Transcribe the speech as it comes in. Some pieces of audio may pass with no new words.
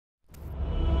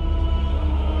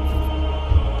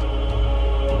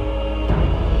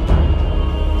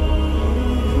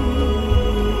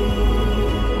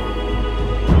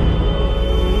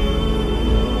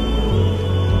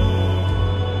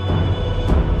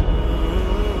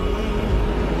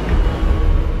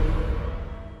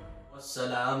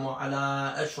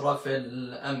أشرف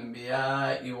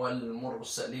الأنبياء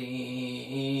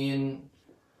والمرسلين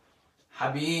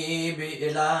حبيب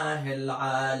إله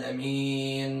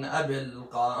العالمين أبي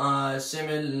القاسم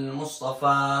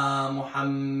المصطفى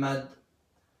محمد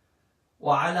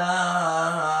وعلى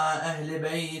أهل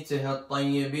بيته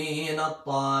الطيبين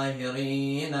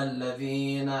الطاهرين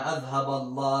الذين أذهب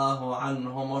الله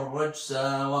عنهم الرجس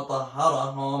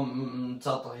وطهرهم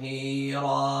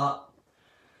تطهيرا.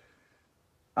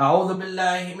 أعوذ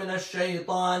بالله من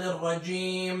الشيطان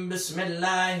الرجيم. بسم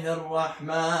الله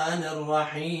الرحمن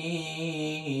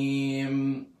الرحيم.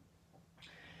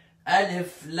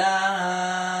 ألف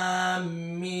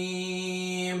لام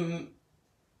ميم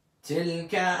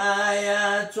تلك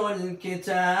آيات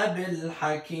الكتاب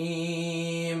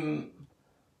الحكيم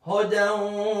هدى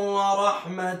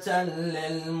ورحمة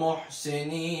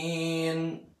للمحسنين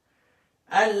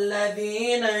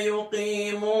الذين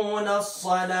يقيمون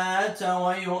الصلاة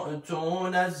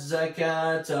ويؤتون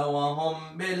الزكاة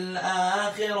وهم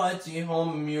بالآخرة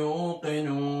هم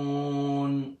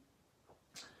يوقنون.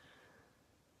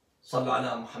 صلوا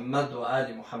على محمد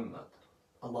وآل محمد.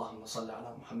 اللهم صل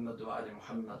على محمد وآل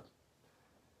محمد.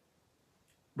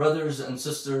 Brothers and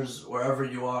sisters, wherever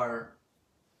you are,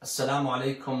 Assalamu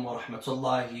alaikum wa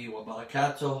rahmatullahi wa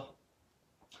barakatuh.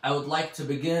 I would like to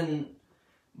begin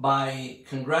by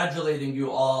congratulating you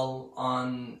all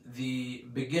on the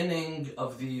beginning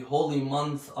of the holy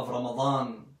month of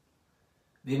Ramadan,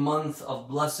 the month of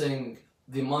blessing,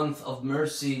 the month of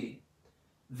mercy,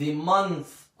 the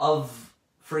month of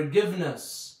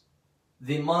forgiveness,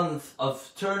 the month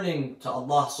of turning to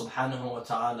Allah subhanahu wa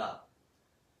ta'ala.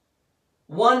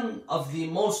 One of the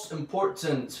most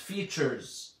important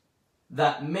features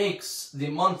that makes the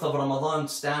month of Ramadan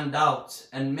stand out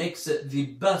and makes it the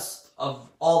best of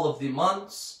all of the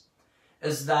months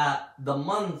is that the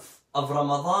month of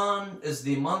Ramadan is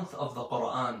the month of the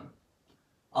Quran.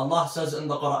 Allah says in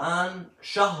the Quran,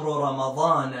 شهر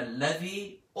رمضان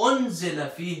الذي أنزل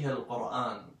فيه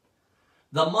القرآن.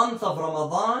 The month of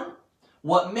Ramadan,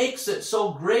 what makes it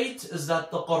so great is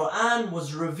that the Quran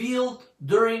was revealed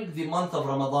during the month of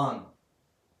Ramadan.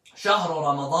 شهر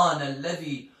رمضان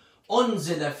الذي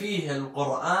أنزل فيه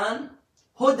القرآن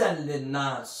هدى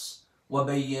للناس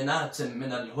وبينات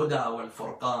من الهدى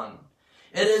والفرقان.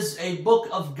 It is a book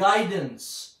of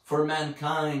guidance for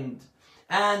mankind,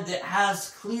 and it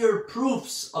has clear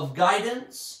proofs of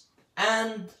guidance,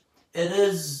 and it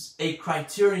is a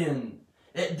criterion.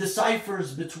 It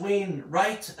deciphers between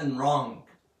right and wrong.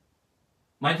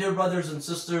 My dear brothers and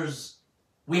sisters,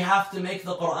 we have to make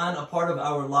the Quran a part of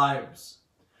our lives.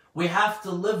 We have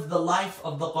to live the life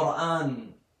of the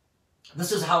Quran.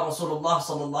 This is how Rasulullah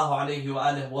sallallahu alayhi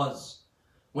wa was.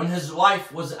 When his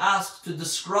wife was asked to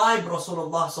describe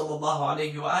Rasulullah sallallahu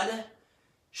alayhi wa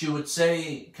she would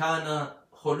say, كَانَ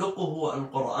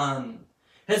خُلُقُهُ الْقُرْآنِ.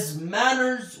 His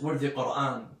manners were the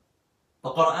Quran.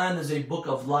 The Quran is a book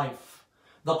of life.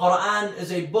 The Quran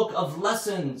is a book of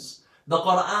lessons. The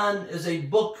Quran is a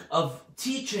book of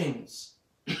teachings.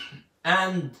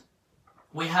 And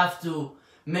we have to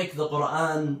make the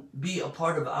Quran be a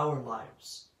part of our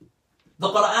lives. The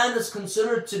Quran is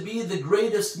considered to be the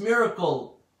greatest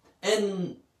miracle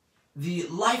in the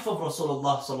life of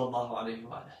Rasulullah sallallahu alayhi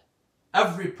wa sallam.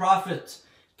 Every prophet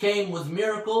came with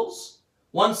miracles.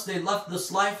 Once they left this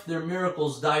life, their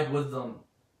miracles died with them.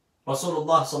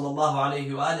 Rasulullah sallallahu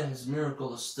alayhi wa sallam, his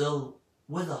miracle is still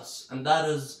with us, and that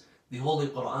is the Holy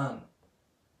Quran.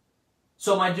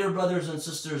 So my dear brothers and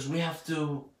sisters, we have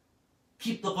to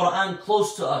keep the Quran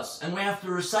close to us, and we have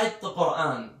to recite the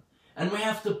Quran, and we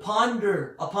have to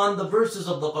ponder upon the verses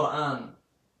of the Quran.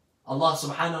 Allah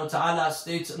subhanahu wa ta'ala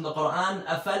states in the Quran,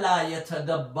 أَفَلَا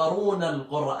يَتَدَبَّرُونَ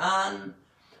الْقُرْآنَ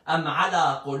أَمْ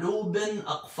عَلَى قُلُوبٍ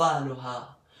أَقْفَالُهَا.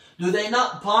 Do they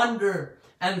not ponder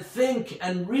and think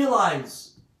and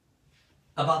realize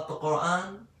about the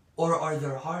Quran, or are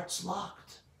their hearts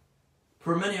locked?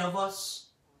 For many of us,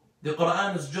 the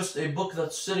Quran is just a book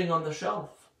that's sitting on the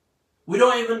shelf. We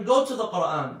don't even go to the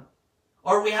Quran.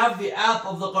 Or we have the app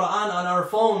of the Quran on our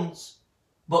phones,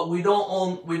 but we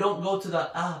don't go to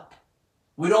that app.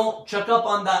 We don't check up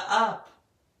on that app.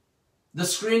 The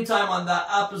screen time on that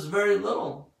app is very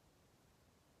little.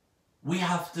 We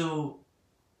have to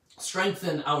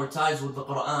strengthen our ties with the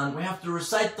Quran. We have to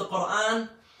recite the Quran,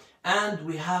 and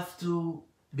we have to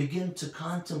begin to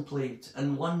contemplate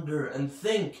and wonder and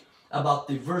think about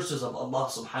the verses of Allah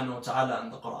subhanahu wa ta'ala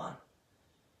in the Quran.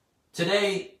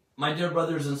 Today, my dear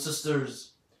brothers and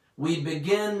sisters, we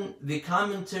begin the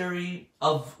commentary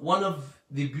of one of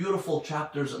the beautiful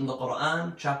chapters in the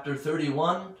Quran, chapter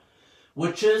 31,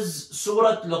 which is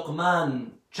Surah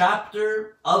Luqman,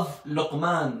 chapter of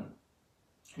Luqman.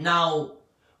 Now,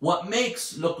 what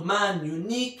makes Luqman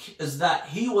unique is that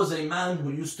he was a man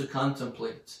who used to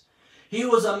contemplate. He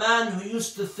was a man who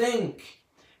used to think.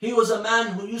 He was a man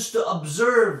who used to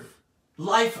observe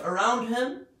life around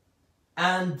him.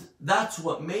 And that's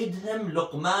what made him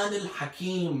Luqman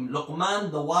al-Hakim,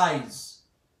 Luqman the wise.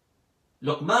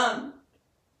 Luqman,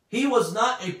 he was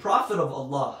not a prophet of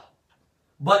Allah,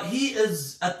 but he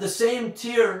is at the same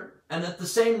tier and at the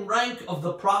same rank of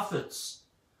the prophets.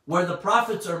 Where the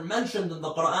prophets are mentioned in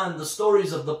the Quran, the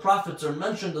stories of the prophets are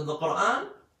mentioned in the Quran,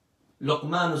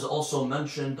 Luqman is also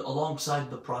mentioned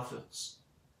alongside the prophets.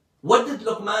 What did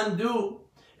Luqman do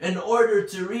in order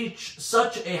to reach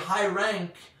such a high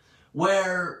rank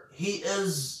where he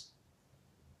is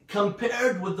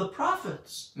compared with the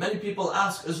prophets? Many people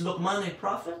ask, is Luqman a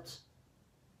prophet?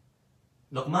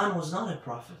 Luqman was not a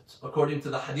prophet, according to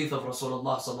the hadith of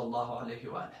Rasulullah sallallahu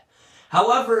alayhi wa sallam.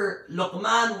 However,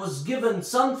 Luqman was given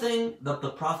something that the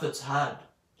prophets had,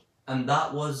 and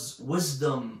that was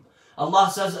wisdom.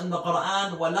 Allah says in the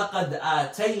Quran, وَلَقَدْ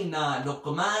آتَيْنَا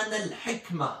لُقْمَانَ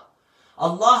الْحِكْمَةِ.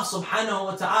 Allah subhanahu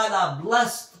wa ta'ala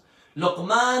blessed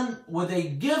Luqman with a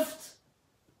gift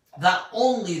that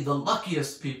only the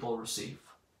luckiest people receive.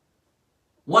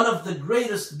 One of the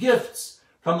greatest gifts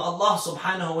from Allah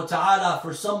subhanahu wa ta'ala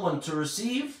for someone to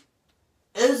receive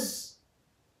is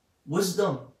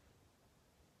wisdom.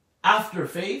 After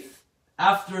faith,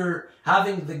 after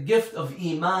having the gift of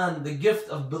Iman, the gift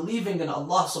of believing in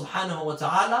Allah subhanahu wa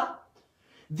ta'ala,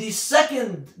 the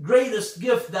second greatest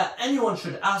gift that anyone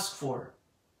should ask for,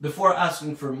 before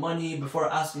asking for money, before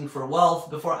asking for wealth,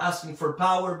 before asking for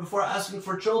power, before asking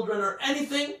for children or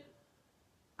anything,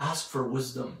 ask for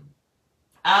wisdom.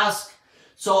 Ask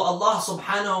so Allah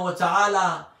subhanahu wa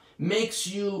ta'ala makes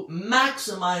you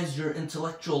maximize your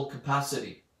intellectual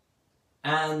capacity.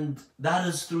 And that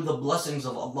is through the blessings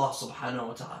of Allah subhanahu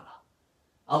wa ta'ala.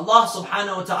 Allah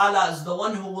subhanahu wa ta'ala is the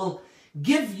one who will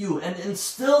give you and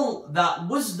instill that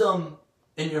wisdom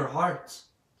in your heart.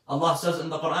 Allah says in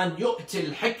the Quran,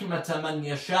 يُؤْتِ الْحِكْمَةَ مَنْ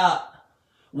يَشَاءُ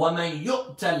وَمَنْ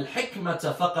يُؤْتَ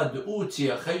الْحِكْمَةَ فَقَدْ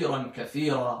أُوتِيَ خَيْرًا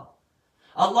كَثِيرًا.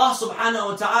 Allah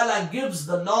subhanahu wa ta'ala gives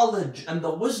the knowledge and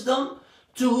the wisdom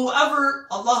to whoever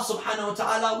Allah subhanahu wa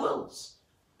ta'ala wills.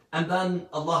 And then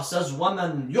Allah says,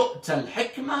 وَمَنْ يُؤْتَ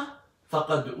الْحِكْمَةِ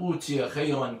فَقَدْ أُوتِيَ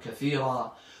خَيْرًا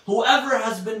كَثِيرًا. Whoever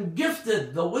has been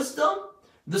gifted the wisdom,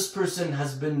 this person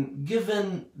has been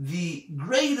given the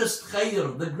greatest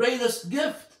khayr, the greatest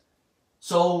gift.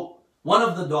 So one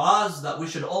of the du'as that we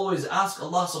should always ask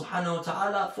Allah subhanahu wa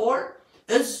ta'ala for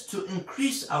is to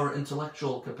increase our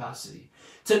intellectual capacity.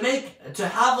 To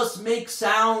have us make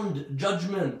sound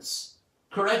judgments,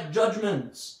 correct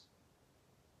judgments.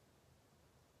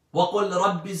 وَقُلْ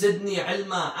رَبِّ زِدْنِي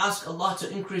عِلْمًا. Ask Allah to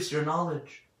increase your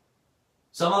knowledge.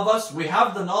 Some of us, we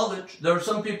have the knowledge. There are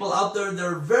some people out there,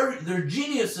 they're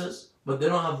geniuses, but they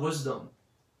don't have wisdom.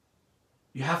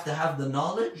 You have to have the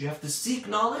knowledge, you have to seek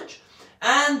knowledge,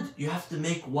 and you have to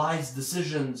make wise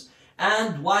decisions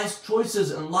and wise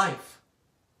choices in life.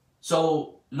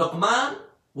 So Luqman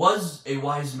was a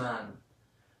wise man.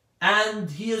 And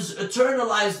he is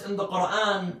eternalized in the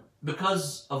Quran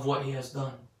because of what he has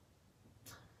done.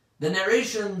 The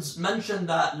narrations mention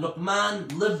that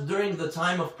Luqman lived during the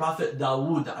time of Prophet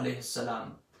Dawood alayhi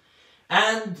salam.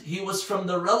 And he was from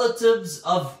the relatives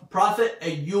of Prophet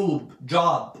Ayyub,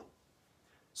 Job.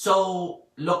 So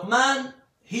Luqman,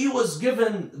 he was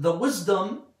given the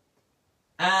wisdom,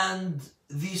 and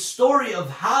the story of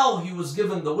how he was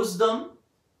given the wisdom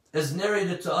is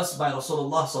narrated to us by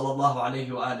Rasulullah sallallahu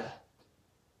alayhi wa alihi.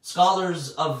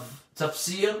 Scholars of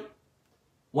Tafsir,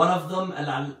 one of them,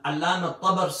 al-Allama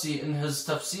al-Tabarsi, in his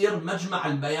Tafsir, Majma'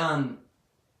 al-Bayan,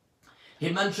 he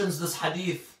mentions this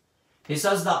hadith. He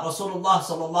says that Rasulullah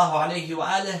sallallahu alayhi wa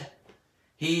alihi,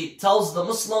 he tells the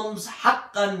Muslims,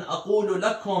 حَقًّا أَقُولُ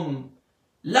لَكُمْ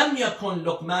لَمْ يَكُنْ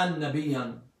لُقْمَانْ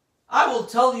نَبِيًّا. I will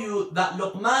tell you that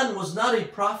Luqman was not a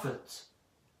prophet.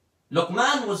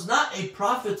 Luqman was not a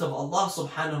prophet of Allah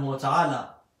subhanahu wa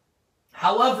ta'ala.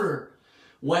 However,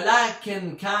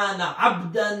 وَلَكِنْ كَانَ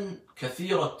عَبْدًا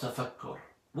كَثِيرَ التَّفَكُّرِ.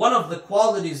 One of the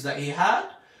qualities that he had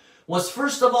was,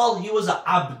 first of all, he was an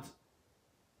abd.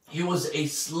 He was a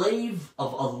slave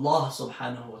of Allah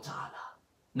subhanahu wa ta'ala,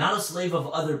 not a slave of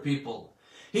other people.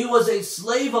 He was a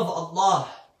slave of Allah.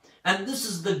 And this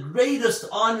is the greatest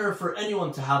honor for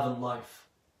anyone to have in life.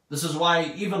 This is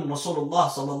why even Rasulullah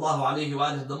sallallahu alayhi wa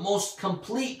sallam, the most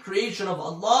complete creation of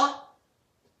Allah,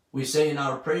 we say in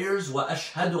our prayers,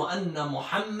 وَأَشْهَدُ أَنَّ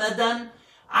مُحَمَّدًا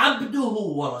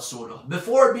عَبْدُهُ وَرَسُولُهُ.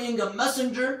 Before being a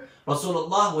messenger,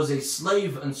 Rasulullah was a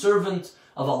slave and servant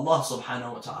of Allah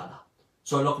subhanahu wa ta'ala.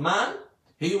 So Luqman,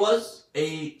 He was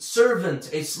a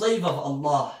servant, a slave of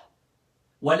Allah.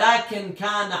 وَلَكِنْ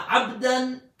كَانَ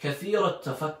عَبْدًا كَثِيرَ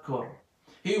التَّفَكُّرِ.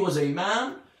 He was a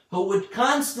man who would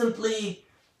constantly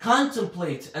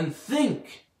contemplate and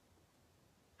think.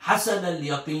 حَسَنَ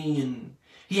الْيَقِينِ.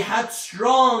 He had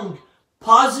strong,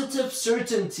 positive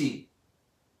certainty.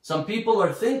 Some people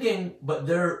are thinking, but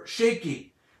they're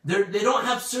shaky. They don't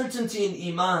have certainty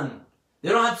in Iman. They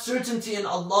don't have certainty in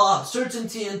Allah,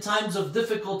 certainty in times of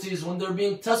difficulties when they're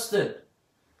being tested.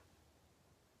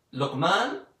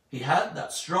 Luqman, he had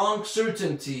that strong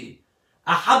certainty.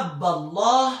 أَحَبَّ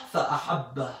اللَّهِ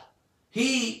فَأَحَبَّهُ.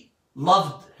 He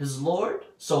loved his Lord,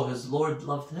 so his Lord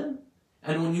loved him.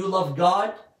 And when you love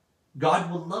God,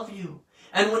 God will love you.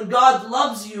 And when God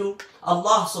loves you,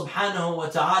 Allah subhanahu wa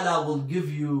ta'ala will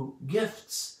give you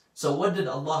gifts. So what did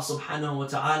Allah subhanahu wa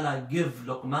ta'ala give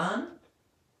Luqman?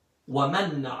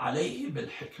 وَمَنَّ عَلَيْهِ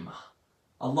بِالْحِكْمَةِ.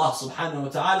 Allah subhanahu wa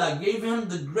ta'ala gave him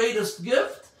the greatest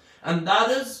gift, and that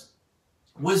is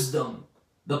wisdom.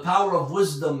 The power of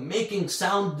wisdom, making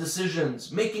sound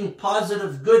decisions, making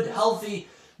positive, good, healthy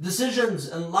decisions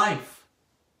in life.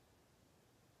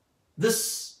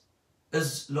 This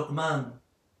is Luqman.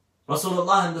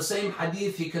 Rasulullah in the same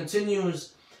hadith, he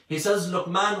continues, he says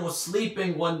Luqman was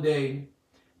sleeping one day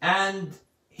and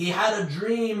he had a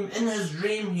dream. In his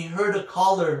dream, he heard a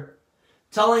caller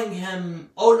telling him,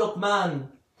 "O Luqman,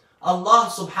 Allah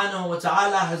subhanahu wa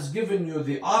ta'ala has given you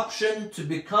the option to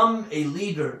become a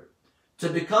leader, to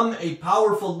become a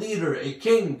powerful leader, a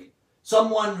king,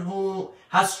 someone who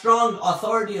has strong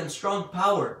authority and strong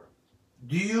power.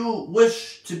 Do you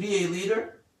wish to be a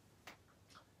leader?"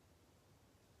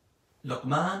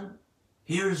 Luqman,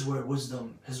 here's where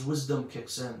his wisdom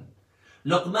kicks in.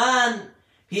 Luqman,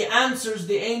 he answers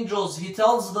the angels, he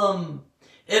tells them,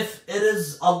 if it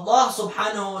is Allah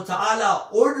subhanahu wa ta'ala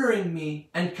ordering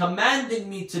me and commanding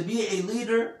me to be a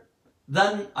leader,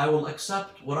 then I will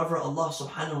accept whatever Allah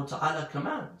subhanahu wa ta'ala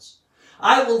commands.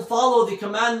 I will follow the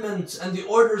commandments and the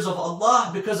orders of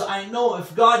Allah, because I know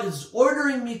if God is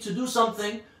ordering me to do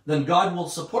something, then God will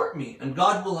support me and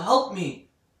God will help me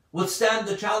withstand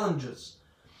the challenges.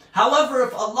 However,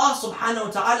 if Allah subhanahu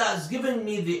wa ta'ala has given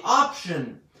me the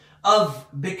option of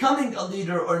becoming a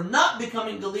leader or not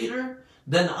becoming a leader,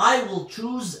 then I will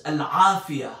choose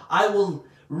al-afiyah. I will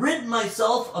rid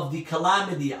myself of the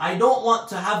calamity. I don't want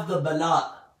to have the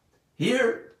bala.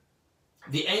 Here,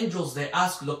 the angels, they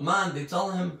ask Luqman, they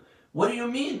tell him, what do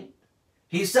you mean?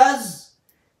 He says,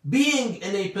 being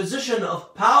in a position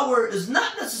of power is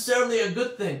not necessarily a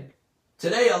good thing.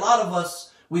 Today, a lot of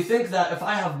us, we think that if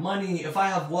I have money, if I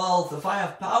have wealth, if I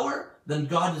have power, then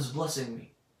God is blessing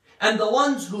me. And the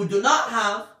ones who do not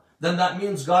have, then that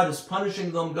means God is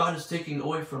punishing them, God is taking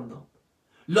away from them.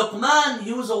 Luqman,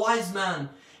 he was a wise man,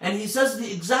 and he says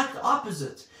the exact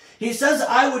opposite. He says,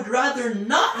 I would rather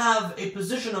not have a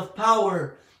position of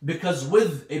power, because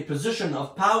with a position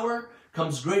of power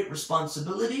comes great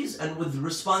responsibilities, and with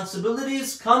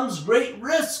responsibilities comes great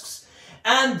risks.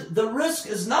 And the risk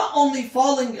is not only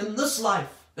falling in this life,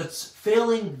 it's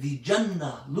failing the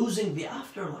Jannah, losing the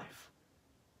afterlife.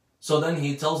 So then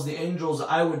he tells the angels,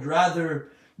 I would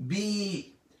rather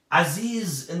be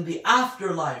aziz in the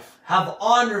afterlife, have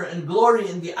honor and glory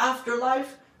in the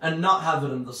afterlife, and not have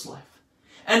it in this life.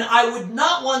 And I would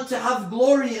not want to have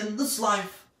glory in this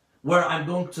life where I'm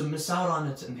going to miss out on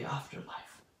it in the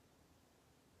afterlife.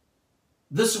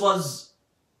 This was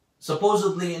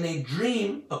supposedly in a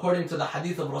dream, according to the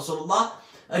hadith of Rasulullah,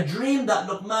 a dream that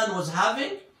Luqman was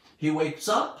having. He wakes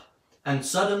up and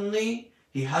suddenly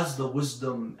he has the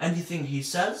wisdom. Anything he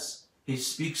says, he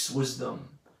speaks wisdom.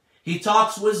 He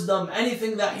talks wisdom.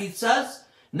 Anything that he says,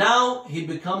 now he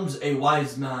becomes a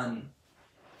wise man.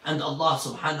 And Allah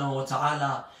subhanahu wa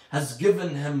ta'ala has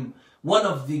given him one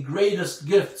of the greatest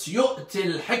gifts. يُؤْتِ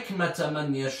الْحِكْمَةَ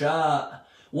مَنْ يَشَاءُ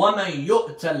وَمَنْ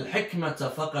يُؤْتَ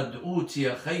الْحِكْمَةَ فَقَدْ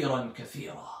أُوتِيَ خَيْرًا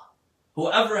كَثِيرًا.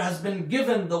 Whoever has been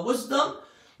given the wisdom,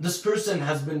 this person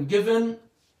has been given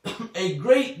a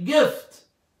great gift.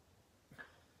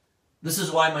 This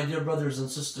is why, my dear brothers and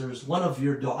sisters, one of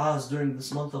your du'as during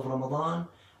this month of Ramadan,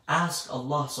 ask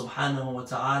Allah subhanahu wa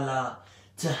ta'ala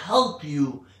to help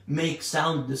you make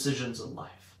sound decisions in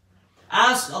life.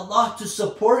 Ask Allah to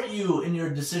support you in your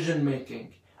decision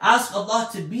making. Ask Allah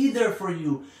to be there for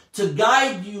you, to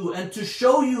guide you and to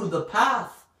show you the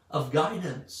path of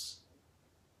guidance.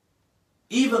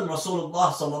 Even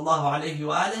Rasulullah sallallahu alayhi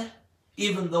wa alayhi,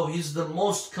 even though he's the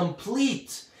most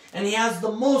complete and he has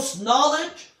the most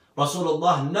knowledge,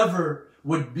 Rasulullah never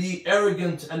would be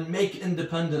arrogant and make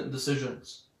independent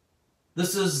decisions.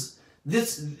 This is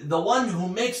the one who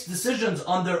makes decisions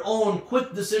on their own,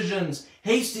 quick decisions,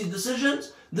 hasty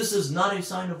decisions, this is not a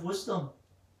sign of wisdom.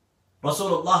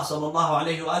 Rasulullah sallallahu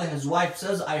alayhi wa his wife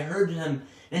says, I heard him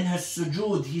in his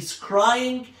sujood, he's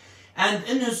crying, and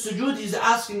in his sujood he's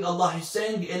asking Allah, he's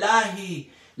saying, Ilahi,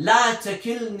 la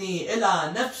takilni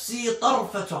ila nafsi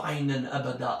tarfatu aynin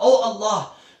abada. Oh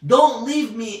Allah, don't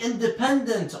leave me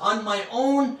independent on my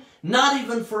own, not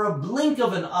even for a blink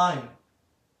of an eye.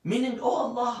 Meaning, oh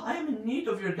Allah, I am in need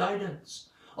of your guidance.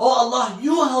 Oh Allah,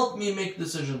 you help me make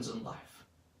decisions in life.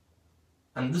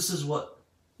 And this is what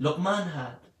Luqman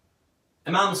had.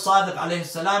 Imam Sadiq alayhi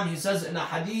salam, he says in a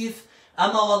hadith,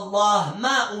 أما والله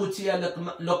ما أوتي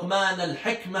لقمان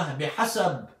الحكمة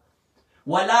بحسب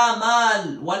ولا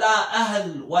مال ولا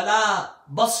أهل ولا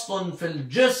بسط في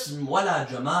الجسم ولا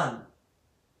جمال.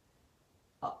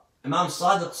 Imam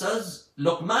Sadiq says,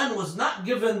 Luqman was not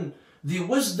given the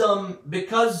wisdom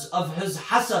because of his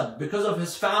hasab, because of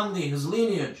his family, his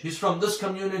lineage. He's from this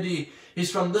community,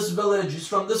 he's from this village, he's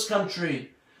from this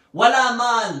country. ولا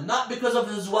مال, not because of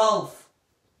his wealth.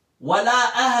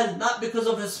 ولا أهل, not because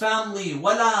of his family.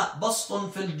 ولا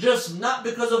بسط في الجسم, not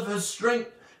because of his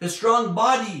strength, his strong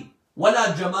body.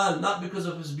 ولا جمال, not because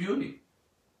of his beauty.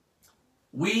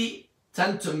 We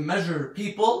tend to measure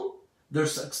people, their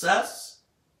success,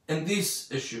 in these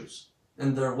issues.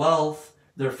 In their wealth,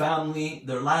 their family,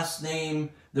 their last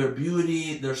name, their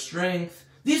beauty, their strength.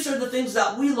 These are the things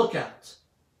that we look at.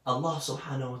 Allah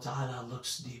subhanahu wa ta'ala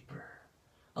looks deeper.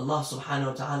 Allah subhanahu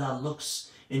wa ta'ala looks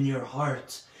in your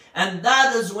heart. And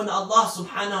that is when Allah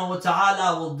subhanahu wa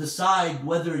ta'ala will decide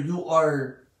whether you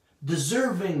are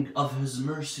deserving of His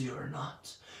mercy or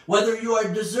not. Whether you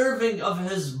are deserving of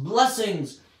His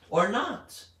blessings or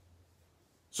not.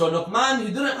 So Luqman,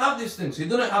 he didn't have these things. He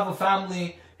didn't have a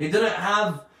family. He didn't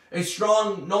have a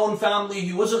strong, known family.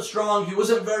 He wasn't strong. He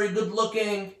wasn't very good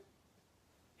looking.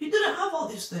 He didn't have all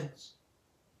these things.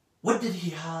 What did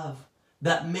he have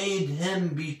that made him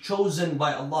be chosen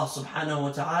by Allah subhanahu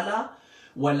wa ta'ala?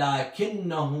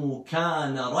 وَلَكِنَّهُ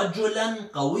كَانَ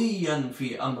رَجُلًا قَوِيًّا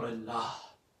فِي أَمْرِ اللَّهِ.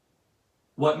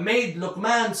 What made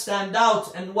Luqman stand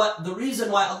out and what the reason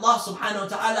why Allah subhanahu wa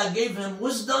ta'ala gave him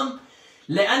wisdom,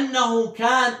 لأنه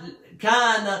كان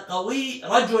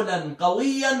رجلا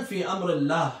قويا في أمر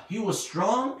الله. He was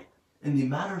strong in the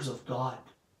matters of God.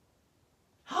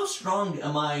 How strong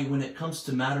am I when it comes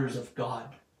to matters of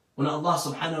God? When Allah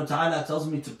subhanahu wa ta'ala tells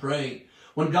me to pray,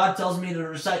 when God tells me to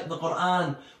recite the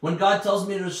Quran, when God tells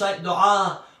me to recite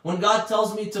dua, when God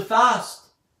tells me to fast.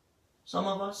 Some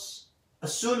of us,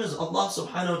 as soon as Allah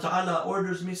subhanahu wa ta'ala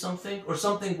orders me something, or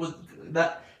something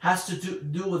that has to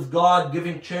do with God,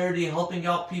 giving charity, helping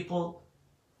out people,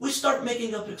 we start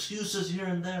making up excuses here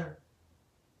and there.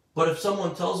 But if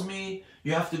someone tells me,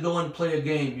 you have to go and play a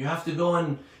game, you have to go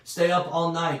and stay up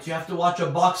all night, you have to watch a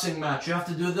boxing match, you have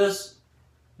to do this,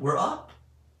 we're up.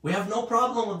 We have no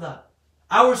problem with that.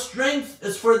 Our strength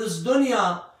is for this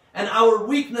dunya, and our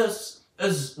weakness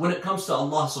is when it comes to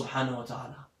Allah subhanahu wa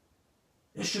ta'ala.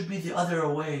 It should be the other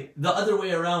way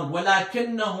around.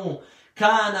 وَلَكِنَّهُ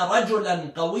كَانَ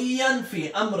رَجُلًا قَوِيًّا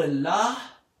فِي أَمْرِ اللَّهِ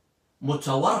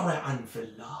مُتَوَرِّعًا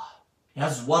فِي اللَّهِ. He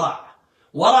has wara'.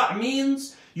 Wara'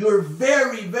 means you're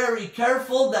very, very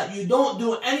careful that you don't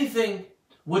do anything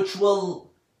which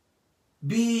will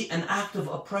be an act of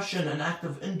oppression, an act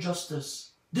of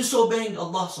injustice, disobeying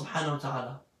Allah subhanahu wa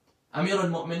ta'ala. Amir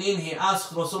al-Mu'mineen, he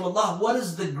asked Rasulullah, what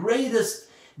is the greatest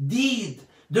deed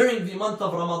during the month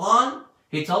of Ramadan?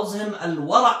 He tells him,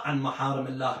 al-wara' an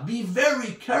maharimillah. Be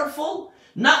very careful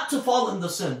not to fall in the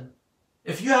sin.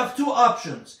 If you have two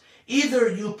options,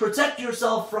 either you protect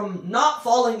yourself from not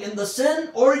falling in the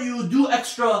sin, or you do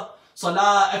extra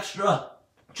salah, extra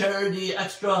charity,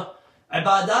 extra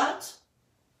ibadat.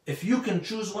 If you can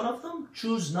choose one of them,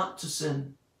 choose not to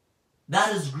sin.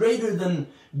 That is greater than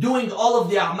doing all of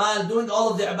the a'mal, doing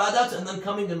all of the ibadat, and then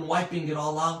coming and wiping it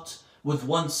all out with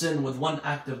one sin, with one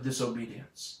act of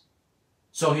disobedience.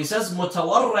 So he says,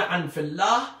 مُتَوَرِّعًا فِي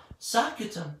اللَّهِ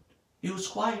سَاكِتًا. He was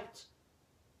quiet.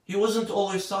 He wasn't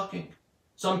always talking.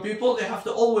 Some people, they have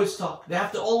to always talk. They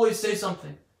have to always say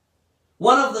something.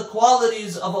 One of the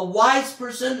qualities of a wise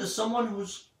person is someone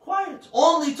who's quiet.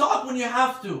 Only talk when you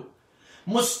have to.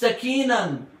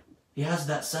 مُسْتَكِينًا. He has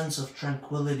that sense of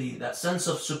tranquility, that sense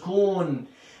of sukoon.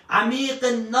 عَمِيقٍ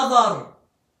النَّظَرِ.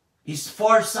 He's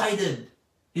far-sighted.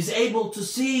 He's able to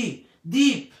see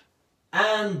deep.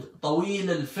 And طويل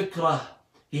الفكرة.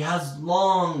 He has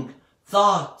long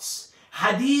thoughts.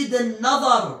 حديد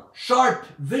النظر. Sharp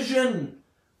vision.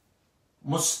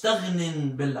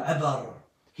 مستغن بالعبر.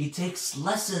 He takes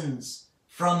lessons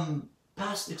from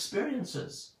past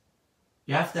experiences.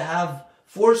 You have to have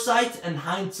foresight and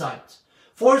hindsight.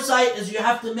 Foresight is you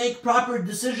have to make proper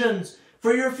decisions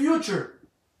for your future.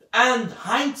 And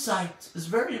hindsight is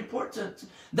very important.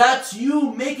 That's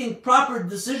you making proper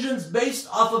decisions based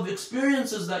off of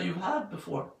experiences that you've had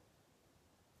before.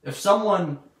 If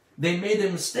someone, they made a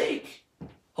mistake,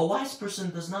 a wise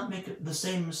person does not make the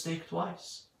same mistake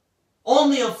twice.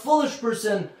 Only a foolish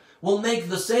person will make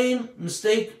the same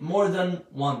mistake more than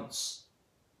once.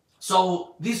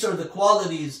 So these are the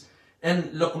qualities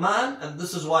in Luqman, and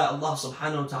this is why Allah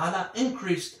subhanahu wa ta'ala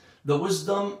increased the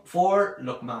wisdom for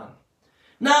Luqman.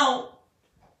 Now,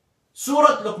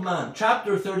 Surah Luqman,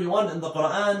 chapter 31 in the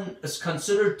Quran, is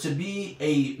considered to be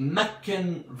a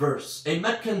Meccan verse, a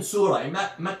Meccan surah, a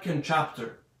Meccan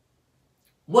chapter.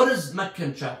 What is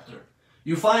Meccan chapter?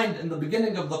 You find in the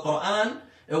beginning of the Quran,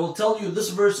 it will tell you this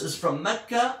verse is from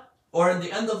Mecca, or in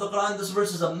the end of the Quran, this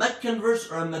verse is a Meccan verse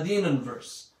or a Medinan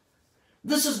verse.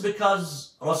 This is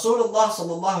because Rasulullah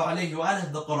sallallahu alayhi wa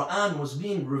sallam, the Quran was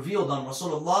being revealed on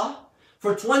Rasulullah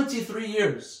for 23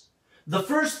 years. The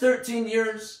first 13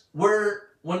 years were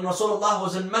when Rasulullah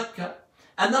was in Mecca,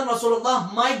 and then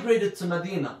Rasulullah migrated to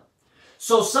Medina.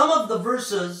 So some of the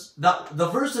verses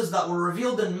that were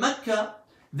revealed in Mecca,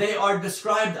 they are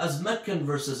described as Meccan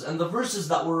verses, and the verses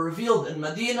that were revealed in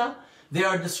Medina, they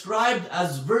are described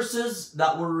as verses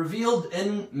that were revealed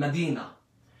in Medina.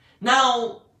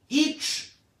 Now,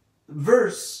 each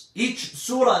verse, each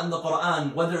surah in the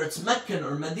Quran, whether it's Meccan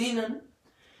or Medinan,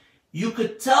 you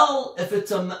could tell if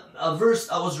it's a verse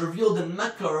that was revealed in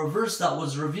Mecca or a verse that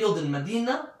was revealed in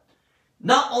Medina,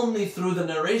 not only through the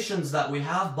narrations that we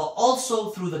have, but also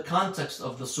through the context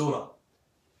of the surah.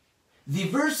 The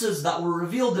verses that were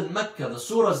revealed in Mecca, the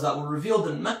surahs that were revealed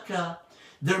in Mecca,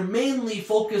 they're mainly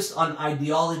focused on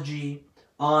ideology,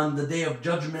 on the Day of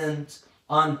Judgment,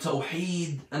 on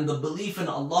Tawheed, and the belief in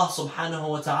Allah subhanahu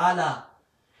wa ta'ala,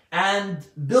 and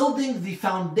building the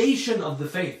foundation of the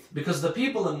faith. Because the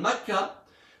people in Mecca,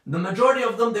 the majority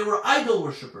of them, they were idol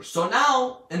worshippers. So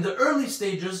now, in the early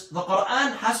stages, the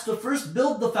Quran has to first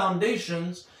build the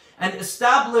foundations and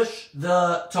establish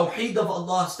the Tawheed of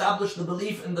Allah, establish the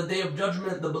belief in the Day of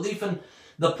Judgment, the belief in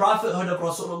the prophethood of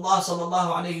Rasulullah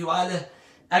sallallahu alayhi wa sallam,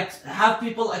 have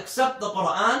people accept the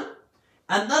Quran.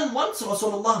 And then once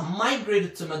Rasulullah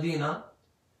migrated to Medina,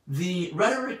 the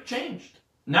rhetoric changed.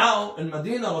 Now in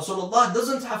Medina, Rasulullah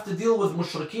doesn't have to deal with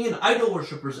mushrikeen, idol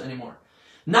worshippers anymore.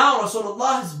 Now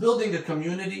Rasulullah is building a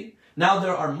community. Now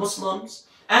there are Muslims,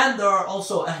 and there are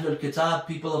also Ahlul Kitab,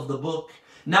 people of the book.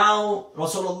 Now the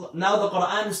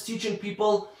Quran is teaching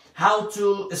people how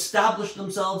to establish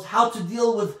themselves, how to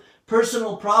deal with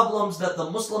personal problems that the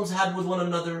Muslims had with one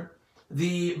another.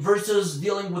 The verses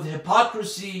dealing with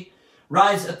hypocrisy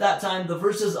rise at that time. The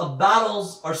verses of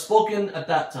battles are spoken at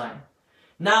that time.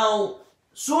 Now,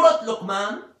 Surah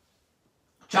Luqman,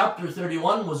 chapter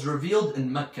 31, was revealed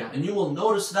in Mecca, and you will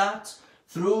notice that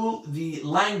through the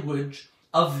language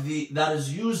of that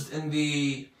is used in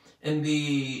the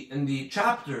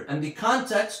chapter and the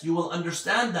context. You will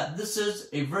understand that this is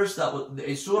a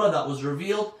surah that was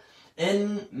revealed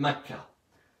in Mecca.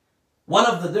 One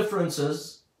of the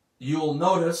differences you will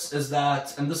notice is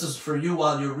that, and this is for you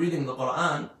while you're reading the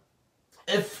Quran,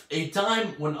 if a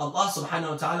time when Allah subhanahu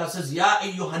wa ta'ala says, Ya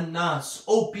ayyuhan nas,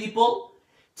 O people,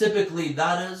 typically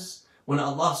that is when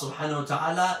Allah subhanahu wa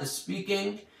ta'ala is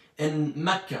speaking in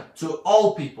Mecca to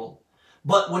all people.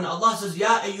 But when Allah says,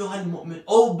 Ya ayyuhal mu'min,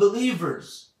 O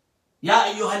believers, Ya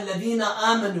ayyuhal ladina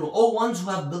amanu, O ones who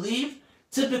have believed,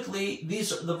 typically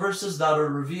these are the verses that are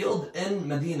revealed in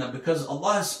Medina, because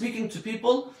Allah is speaking to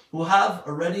people who have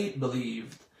already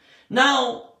believed.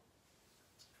 Now,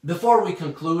 before we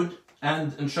conclude,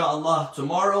 and inshallah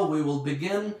tomorrow we will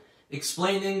begin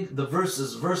explaining the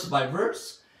verses verse by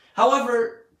verse.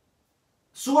 However,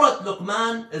 Surah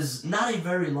Luqman is not a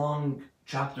very long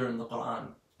chapter in the Quran,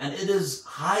 and it is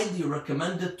highly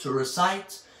recommended to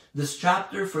recite this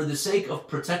chapter for the sake of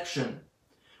protection.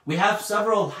 We have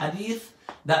several hadith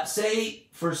that say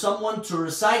for someone to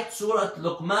recite Surah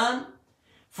Luqman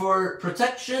for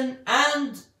protection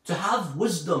and to have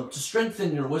wisdom, to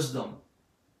strengthen your wisdom.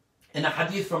 In a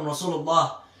hadith from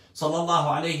Rasulullah sallallahu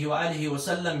alayhi wa alihi wa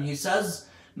sallam, he says,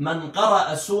 Man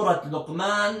qara'a Surah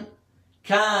Luqman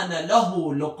kana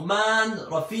lahu Luqman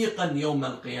rafiqan yawm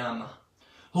al-qiyamah.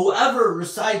 Whoever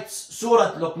recites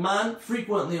Surah Luqman,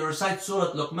 frequently recites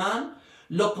Surah Luqman,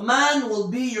 Luqman will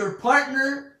be your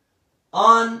partner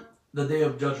on the Day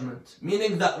of Judgment.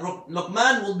 Meaning that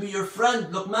Luqman will be your friend.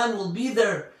 Luqman will be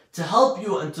there to help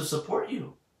you and to support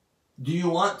you. Do you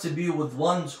want to be with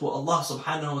ones who Allah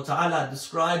subhanahu wa ta'ala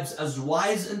describes as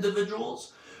wise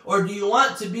individuals? Or do you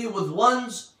want to be with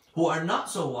ones who are not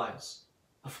so wise?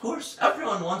 Of course,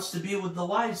 everyone wants to be with the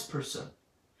wise person.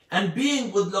 And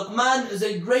being with Luqman is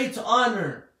a great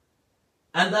honor.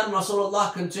 And then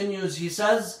Rasulullah continues, he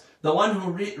says, the one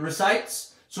who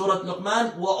recites Surah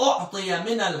Luqman, وَأُعْطِيَ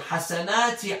مِنَ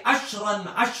الْحَسَنَاتِ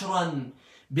عَشْرًا عَشْرًا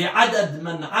بِعَدَدْ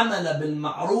مَنْ عَمَلَ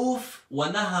بِالْمَعْرُوفِ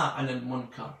وَنَهَى عَنِ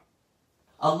الْمُنْكَرِ.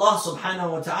 Allah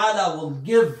subhanahu wa ta'ala will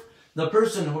give the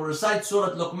person who recites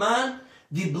Surah Luqman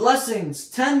the blessings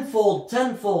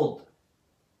tenfold,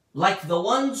 like the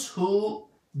ones who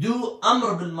do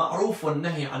Amr bil Ma'ruf wa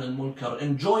Nahi an al Munkar,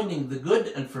 enjoining the good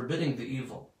and forbidding the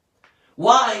evil.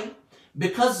 Why?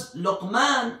 Because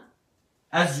Luqman,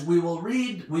 as we will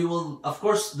read, of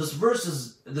course,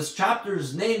 this chapter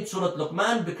is named Surah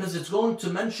Luqman because it's going to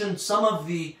mention some of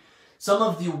the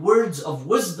words of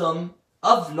wisdom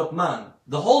of Luqman.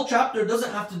 The whole chapter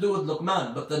doesn't have to do with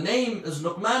Luqman, but the name is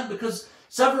Luqman because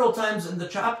several times in the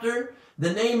chapter,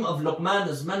 the name of Luqman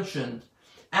is mentioned.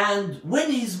 And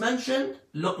when he's mentioned,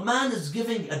 Luqman is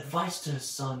giving advice to his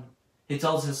son. He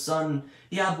tells his son,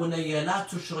 يَا بُنَيَّ لَا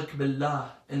تُشْرِكْ بِاللَّهِ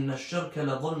إِنَّ الشِّرْكَ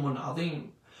لَظُلْمٌ عَظِيمٌ.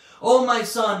 Oh my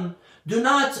son, do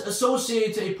not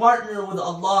associate a partner with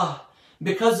Allah,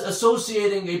 because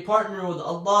associating a partner with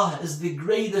Allah is the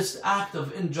greatest act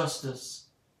of injustice.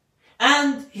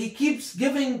 And he keeps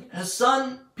giving his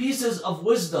son pieces of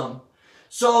wisdom.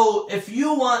 So if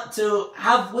you want to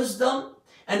have wisdom,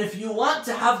 and if you want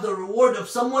to have the reward of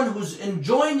someone who's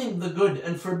enjoining the good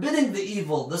and forbidding the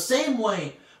evil, the same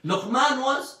way Luqman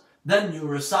was, then you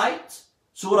recite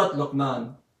Surah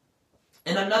Luqman.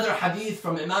 In another hadith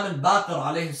from Imam al-Baqir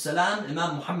alayhi salam,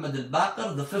 Imam Muhammad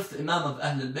al-Baqir, the fifth Imam of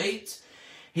Ahl al-Bayt,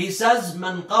 he says,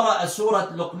 من قرأ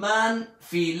سورة لقمان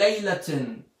في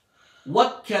ليلة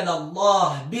وكل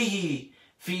الله به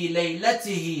في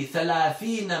ليلته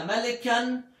 30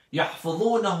 ملكا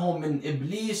يحفظونه من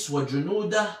إبليس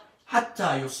وجنوده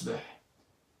حتى يصبح.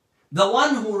 The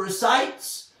one who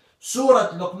recites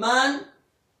Surah Luqman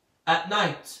at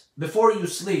night before you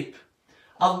sleep,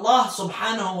 Allah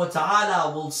subhanahu wa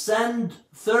ta'ala will send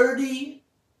 30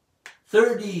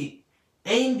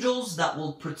 angels that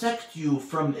will protect you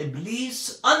from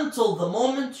Iblis until the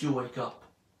moment you wake up.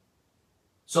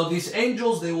 So these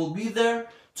angels, they will be there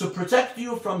to protect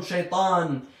you from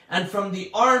shaitan and from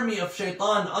the army of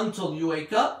shaitan until you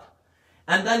wake up.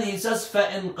 And then he says,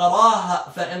 فَإِنْ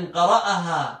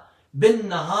قَرَأَهَا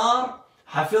بِالنَّهَارِ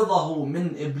حَفِظَهُ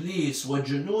مِنْ إِبْلِيسِ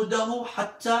وَجُنُودَهُ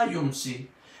حَتَّى يُمْسِي.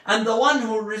 And the one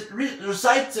who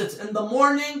recites it in the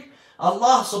morning,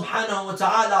 Allah subhanahu wa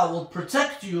ta'ala will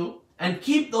protect you and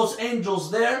keep those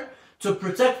angels there to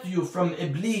protect you from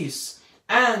Iblis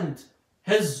and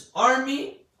his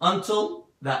army until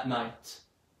that night.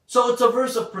 So it's a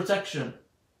verse of protection.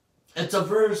 It's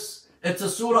a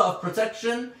surah of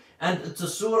protection, and it's a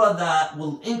surah that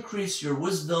will increase your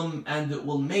wisdom and it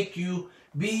will make you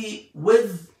be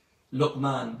with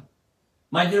Luqman.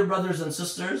 My dear brothers and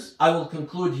sisters, I will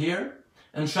conclude here.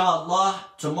 Inshallah,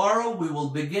 tomorrow we will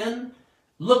begin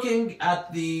looking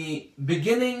at the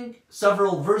beginning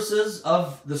several verses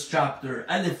of this chapter.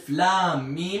 Alif,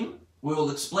 Lam, Mim. We will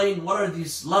explain what are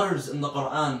these letters in the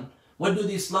Quran. What do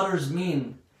these letters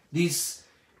mean? These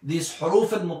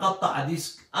huruf al-muqatta'a,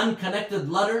 these unconnected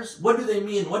letters, what do they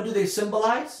mean? What do they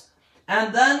symbolize?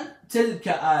 And then تِلْكَ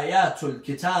آيَاتُ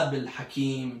الْكِتَابِ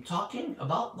الْحَكِيمِ, talking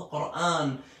about the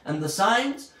Quran and the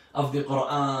signs of the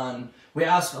Quran. We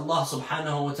ask Allah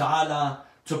subhanahu wa ta'ala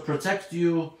to protect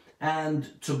you and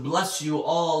to bless you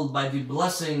all by the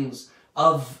blessings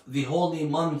of the holy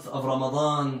month of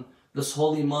Ramadan, this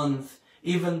holy month.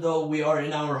 Even though we are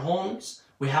in our homes,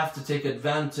 we have to take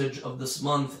advantage of this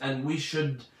month, and we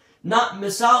should not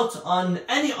miss out on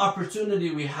any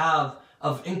opportunity we have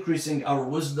of increasing our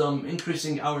wisdom,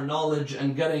 increasing our knowledge,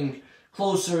 and getting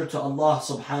closer to Allah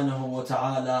subhanahu wa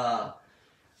ta'ala.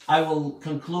 I will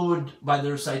conclude by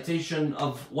the recitation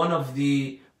of one of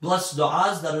the blessed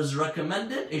du'as that is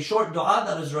recommended, a short du'a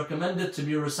that is recommended to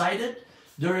be recited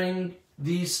during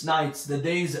these nights, the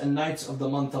days and nights of the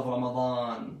month of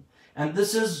Ramadan. And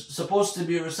this is supposed to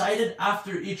be recited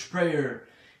after each prayer.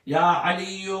 Ya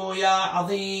Aliyu, Ya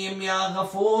Azim, Ya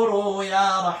Ghafuru,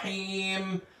 Ya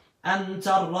Rahim. أنت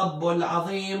الرب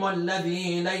العظيم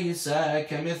الذي ليس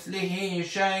كمثله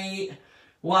شيء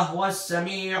وهو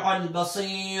السميع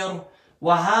البصير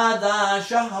وهذا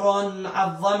شهر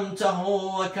عظمته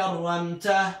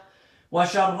وكرمته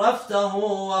وشرفته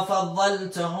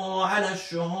وفضلته على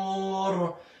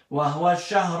الشهور وهو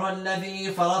الشهر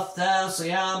الذي فرضت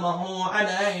صيامه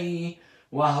عليه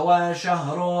وهو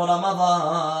شهر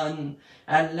رمضان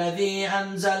الذي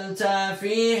أنزلت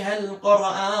فيه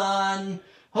القرآن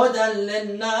هدى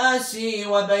للناس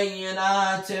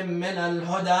وبينات من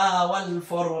الهدى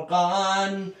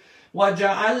والفرقان،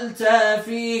 وجعلت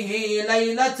فيه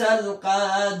ليلة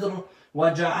القدر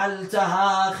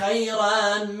وجعلتها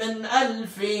خيرا من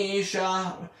 1000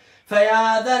 شهر.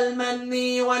 فيا ذا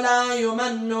المن ولا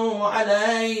يمن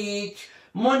عليك،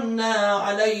 منا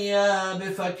علي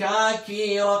بفكاك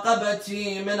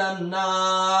رقبتي من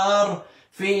النار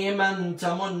في من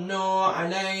تمن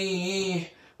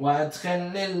عليه،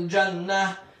 وادخلني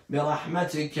الجنة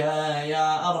برحمتك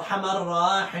يا أرحم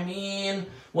الراحمين.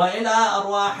 وإلى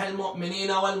أرواح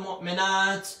المؤمنين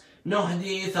والمؤمنات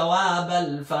نهدي ثواب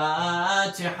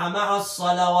الفاتحة مع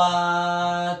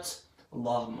الصلوات.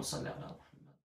 اللهم صل على